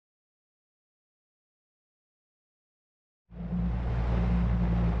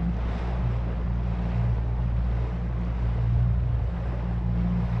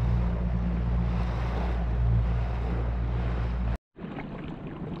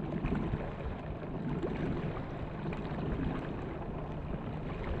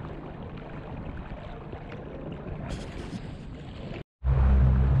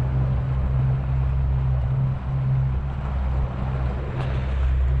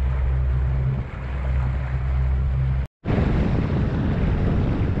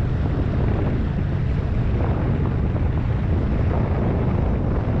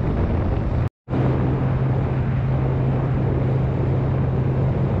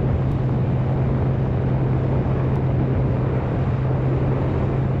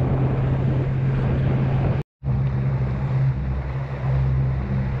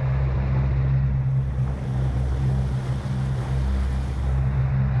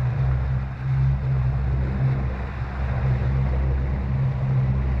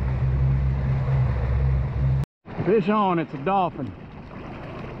Fish on, it's a dolphin.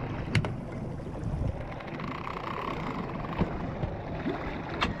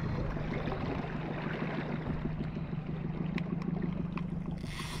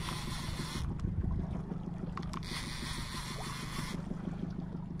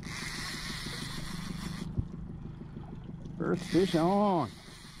 First fish on.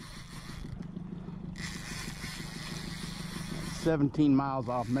 17 miles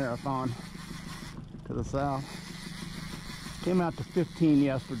off Marathon to the south. Came out to 15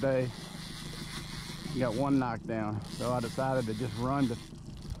 yesterday. Got one knockdown, so I decided to just run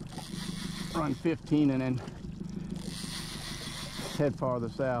 15 and then head farther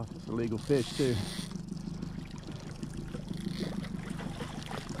south. It's a legal fish too.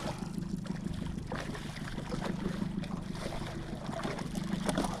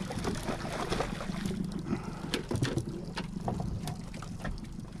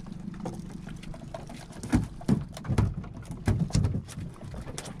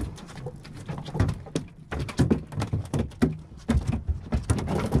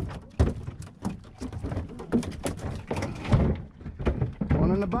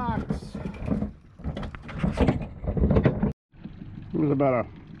 In the box. It was about a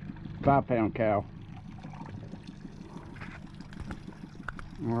 5-pound cow.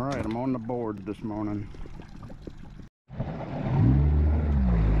 All right, I'm on the board this morning.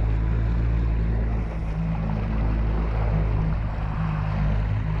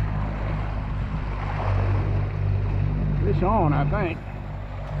 Fish on, I think.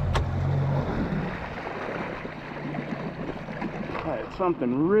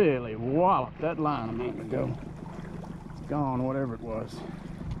 Something really walloped that line a minute ago. It's gone, whatever it was.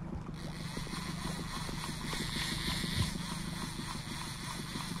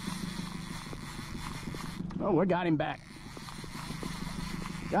 Oh, we got him back.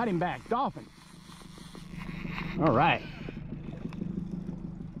 Got him back. Dolphin. All right.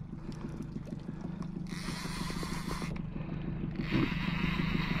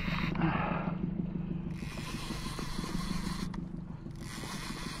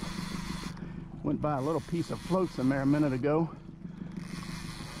 Went by a little piece of floatsum there a minute ago.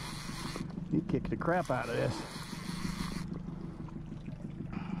 He kicked the crap out of this.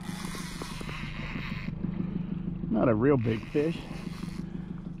 Not a real big fish.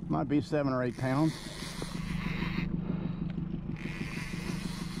 Might be 7 or 8 pounds.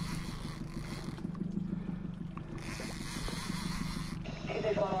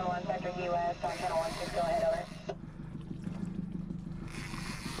 Cudas 111 sector US, on channel 16, go ahead, over.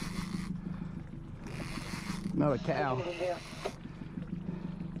 Another cow.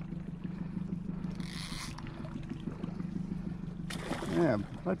 Yeah,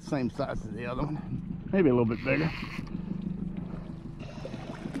 that's the same size as the other one. Maybe a little bit bigger.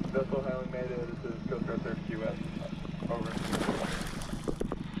 Vessel handling Mayday, this is Coast Guard 30 US. Over.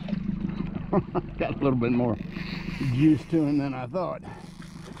 Got a little bit more juice to him than I thought.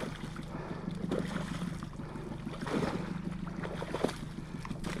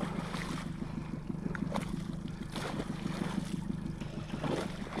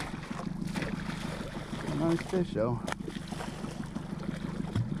 Nice fish though.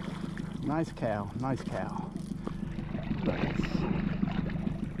 Nice cow, nice cow. But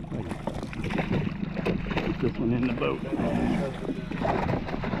put this one in the boat.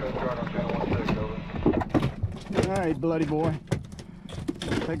 All right, bloody boy.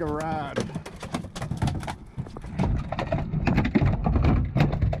 Let's take a ride.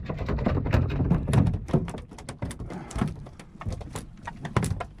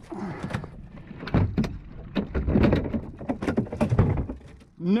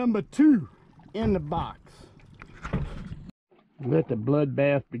 Number 2 in the box. Let the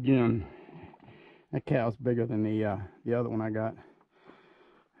bloodbath begin. That cow's bigger than the other one I got.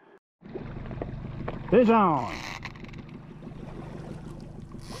 Fish on.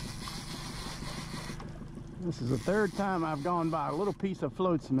 This is the 3rd time I've gone by a little piece of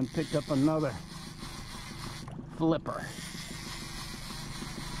floatsum and picked up another flipper.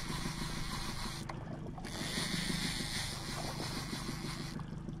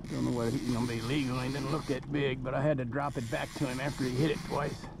 Don't know whether he's gonna be legal. He didn't look that big, but I had to drop it back to him after he hit it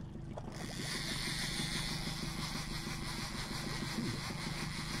twice.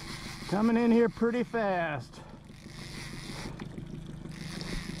 Coming in here pretty fast.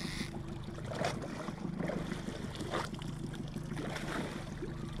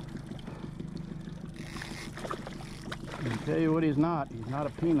 I can tell you what he's not. He's not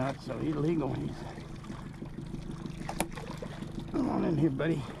a peanut, so he's legal. Come on in here,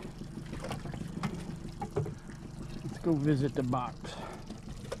 buddy. Let's go visit the box.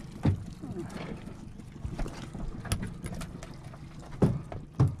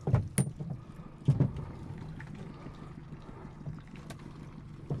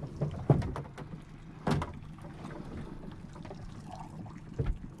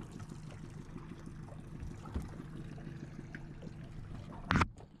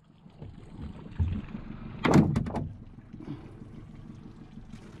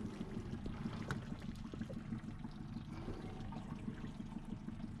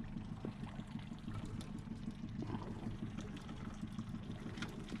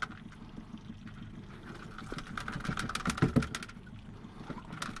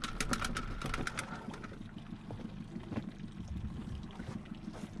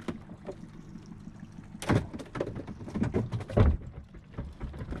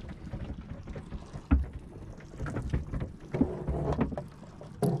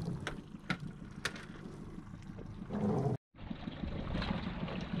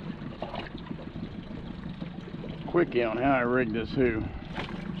 quickie on how I rigged this Hoo.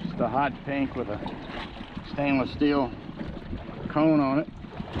 Just a hot pink with a stainless steel cone on it.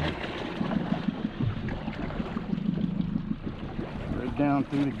 Right down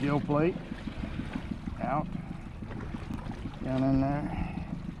through the gill plate. Out. Down in there.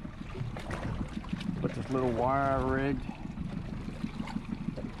 Put this little wire rigged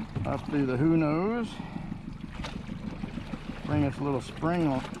up through the Hoo nose. Bring this little spring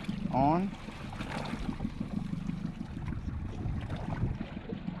on.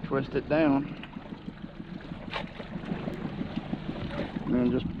 Twist it down. And then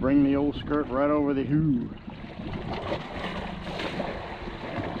just bring the old skirt right over the Hoo.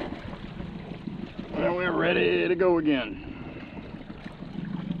 And we're ready to go again.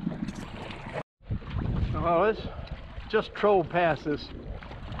 Well, let's just troll past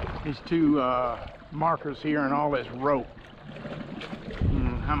these two markers here and all this rope.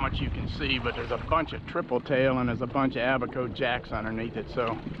 How much you can see, but there's a bunch of Tripletail and there's a bunch of Abaco Jacks underneath it,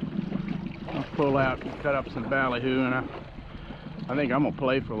 so I'll pull out and cut up some Ballyhoo, and I think I'm gonna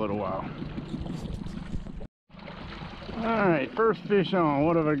play for a little while. Alright, first fish on.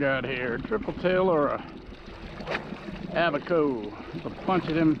 What have I got here? Tripletail or a Abaco? There's a bunch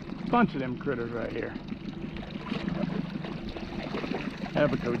of them critters right here.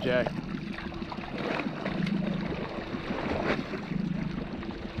 Abaco Jack.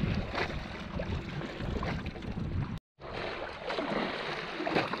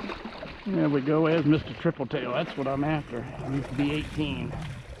 There we go. There's Mr. Tripletail. That's what I'm after. He needs to be 18.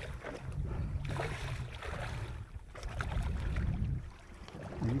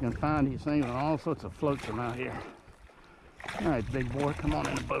 You can find these things on all sorts of floatsum out here. Alright, big boy, come on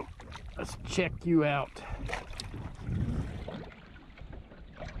in the boat. Let's check you out.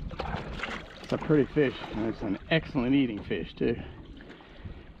 It's a pretty fish, and it's an excellent eating fish too.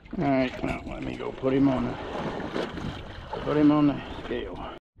 Alright, now let me go put him on the scale.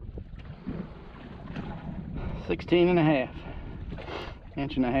 16.5.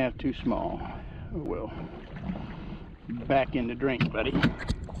 Inch and a half too small. Oh well. Back in the drink, buddy.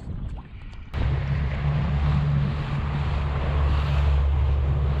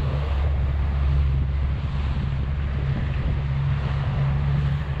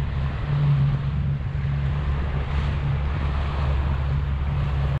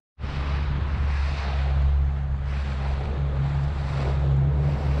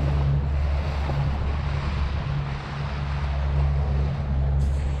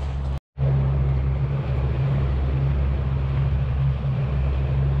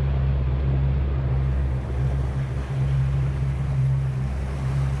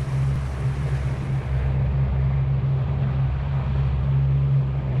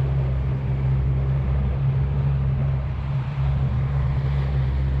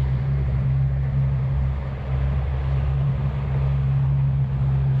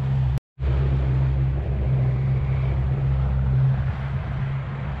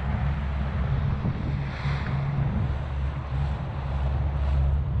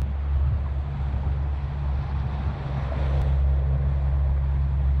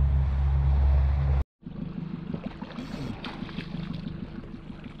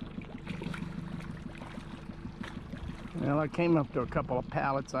 Well, I came up to a couple of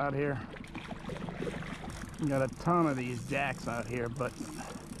pallets out here. Got a ton of these jacks out here, but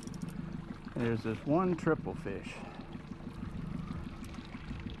there's this one triple fish.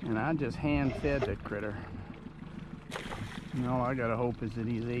 And I just hand fed that critter. And all I gotta hope is that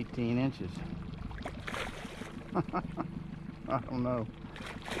he's 18 inches. I don't know.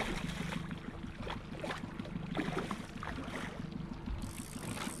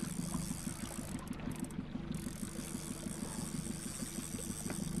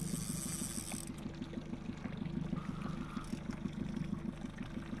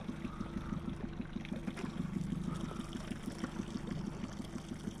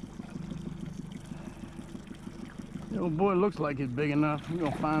 The old boy looks like he's big enough. We're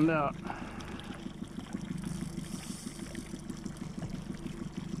gonna find out.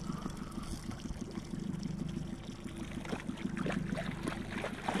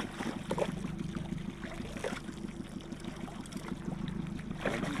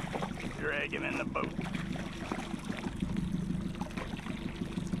 Drag him in the boat.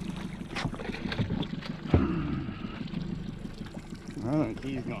 I think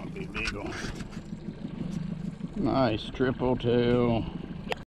he's gonna be big on. Nice Tripletail.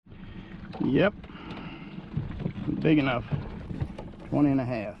 Yep. Big enough.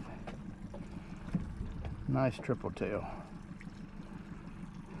 20.5. Nice Tripletail.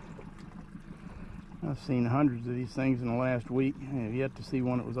 I've seen hundreds of these things in the last week. I have yet to see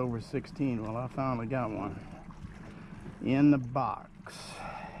one that was over 16. Well, I finally got one. in the box.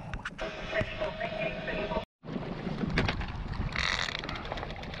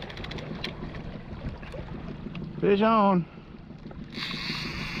 Fish on.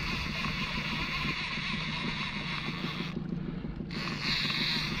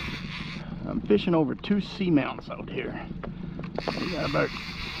 I'm fishing over 2 seamounts out here. We got about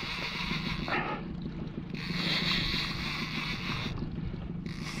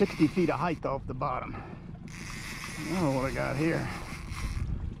 60 feet of height off the bottom. I don't know what I got here.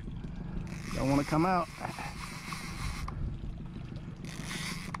 Don't want to come out.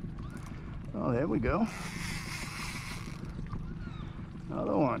 Oh, there we go.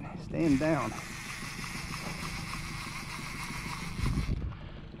 Another one, staying down.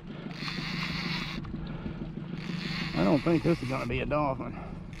 I don't think this is going to be a dolphin.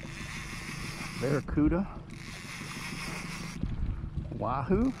 Barracuda.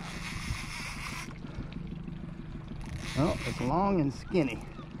 Wahoo. Oh, it's long and skinny.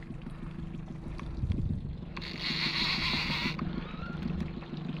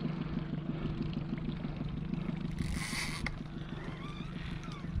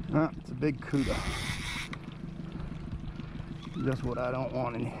 Oh, it's a big Cuda. Just what I don't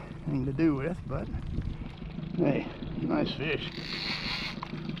want anything to do with, but hey, nice fish.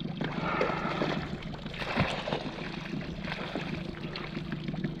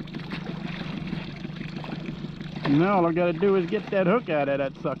 Now all I gotta do is get that hook out of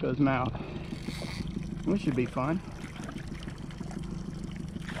that sucker's mouth. This should be fun.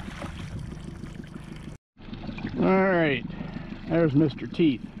 Alright, there's Mr.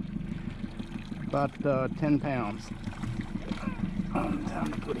 Teeth. About 10 pounds.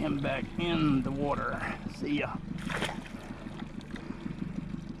 Time to put him back in the water. See ya.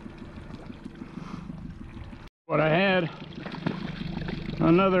 What I had,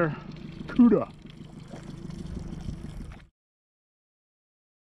 another Cuda.